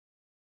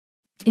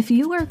If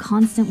you are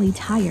constantly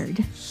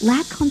tired,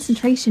 lack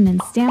concentration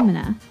and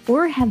stamina,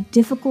 or have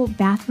difficult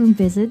bathroom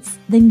visits,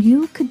 then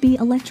you could be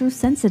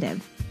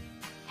electrosensitive.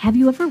 Have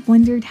you ever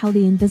wondered how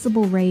the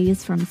invisible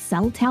rays from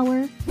cell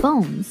tower,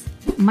 phones,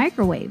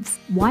 microwaves,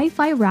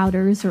 Wi-Fi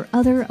routers, or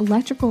other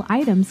electrical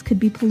items could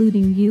be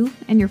polluting you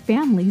and your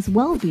family's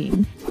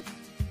well-being?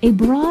 A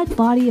broad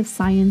body of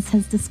science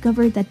has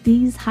discovered that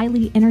these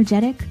highly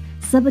energetic,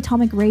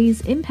 subatomic rays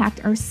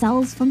impact our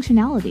cells'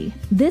 functionality.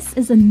 This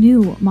is a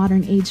new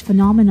modern age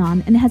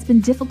phenomenon and has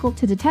been difficult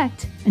to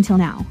detect until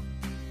now.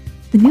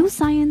 The new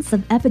science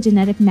of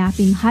epigenetic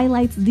mapping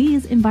highlights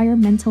these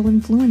environmental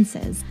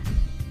influences.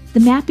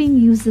 The mapping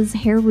uses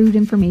hair root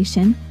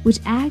information, which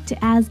act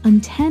as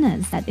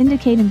antennas that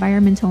indicate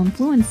environmental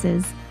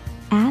influences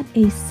at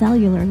a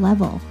cellular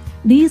level.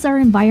 These are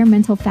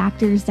environmental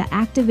factors that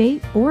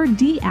activate or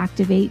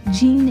deactivate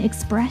gene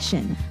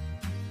expression.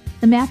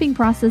 The mapping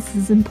process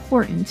is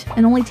important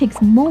and only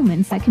takes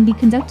moments that can be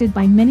conducted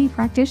by many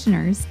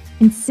practitioners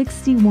in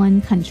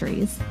 61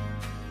 countries.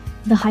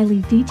 The highly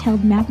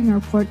detailed mapping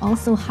report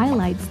also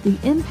highlights the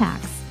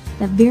impacts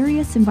that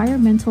various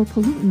environmental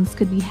pollutants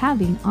could be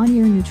having on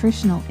your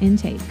nutritional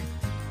intake.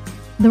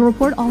 The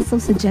report also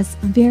suggests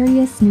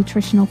various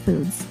nutritional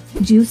foods,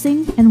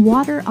 juicing, and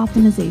water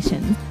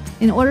optimization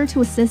in order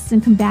to assist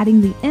in combating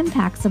the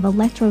impacts of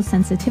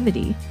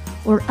electrosensitivity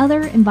or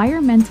other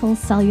environmental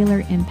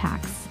cellular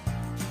impacts.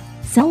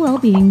 Cell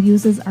Wellbeing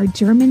uses our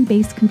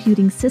German-based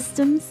computing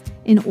systems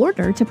in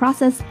order to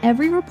process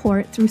every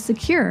report through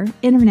secure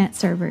internet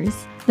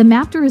servers. The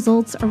mapped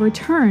results are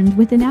returned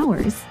within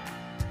hours.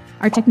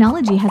 Our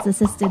technology has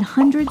assisted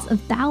hundreds of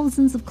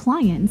thousands of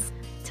clients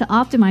to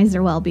optimize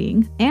their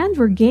well-being and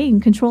regain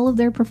control of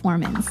their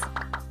performance.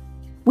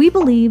 We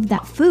believe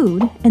that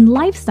food and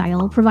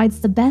lifestyle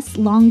provides the best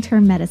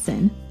long-term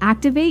medicine.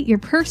 Activate your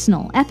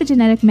personal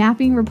epigenetic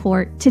mapping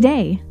report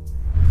today.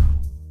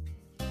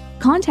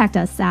 Contact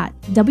us at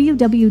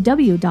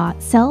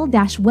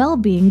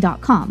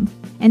www.cell-wellbeing.com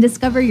and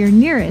discover your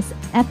nearest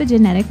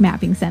epigenetic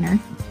mapping center.